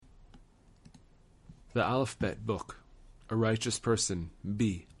The Aleph-Bet book. A righteous person.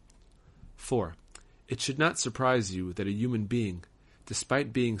 B. 4. It should not surprise you that a human being,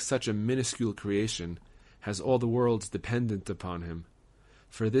 despite being such a minuscule creation, has all the worlds dependent upon him.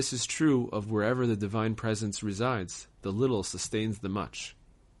 For this is true of wherever the divine presence resides, the little sustains the much.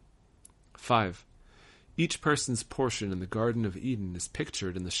 5. Each person's portion in the Garden of Eden is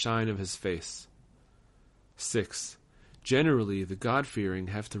pictured in the shine of his face. 6. Generally, the God-fearing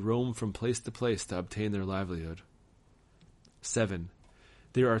have to roam from place to place to obtain their livelihood. 7.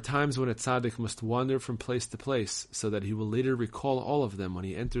 There are times when a tzaddik must wander from place to place so that he will later recall all of them when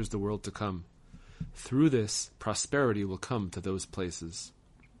he enters the world to come. Through this, prosperity will come to those places.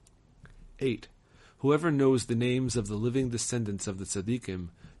 8. Whoever knows the names of the living descendants of the tzaddikim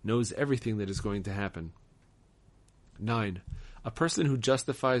knows everything that is going to happen. 9. A person who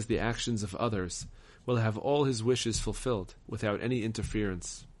justifies the actions of others will have all his wishes fulfilled without any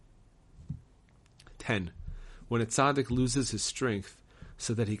interference. 10. When a tzaddik loses his strength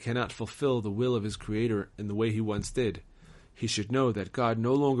so that he cannot fulfill the will of his Creator in the way he once did, he should know that God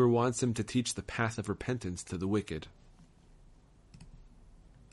no longer wants him to teach the path of repentance to the wicked.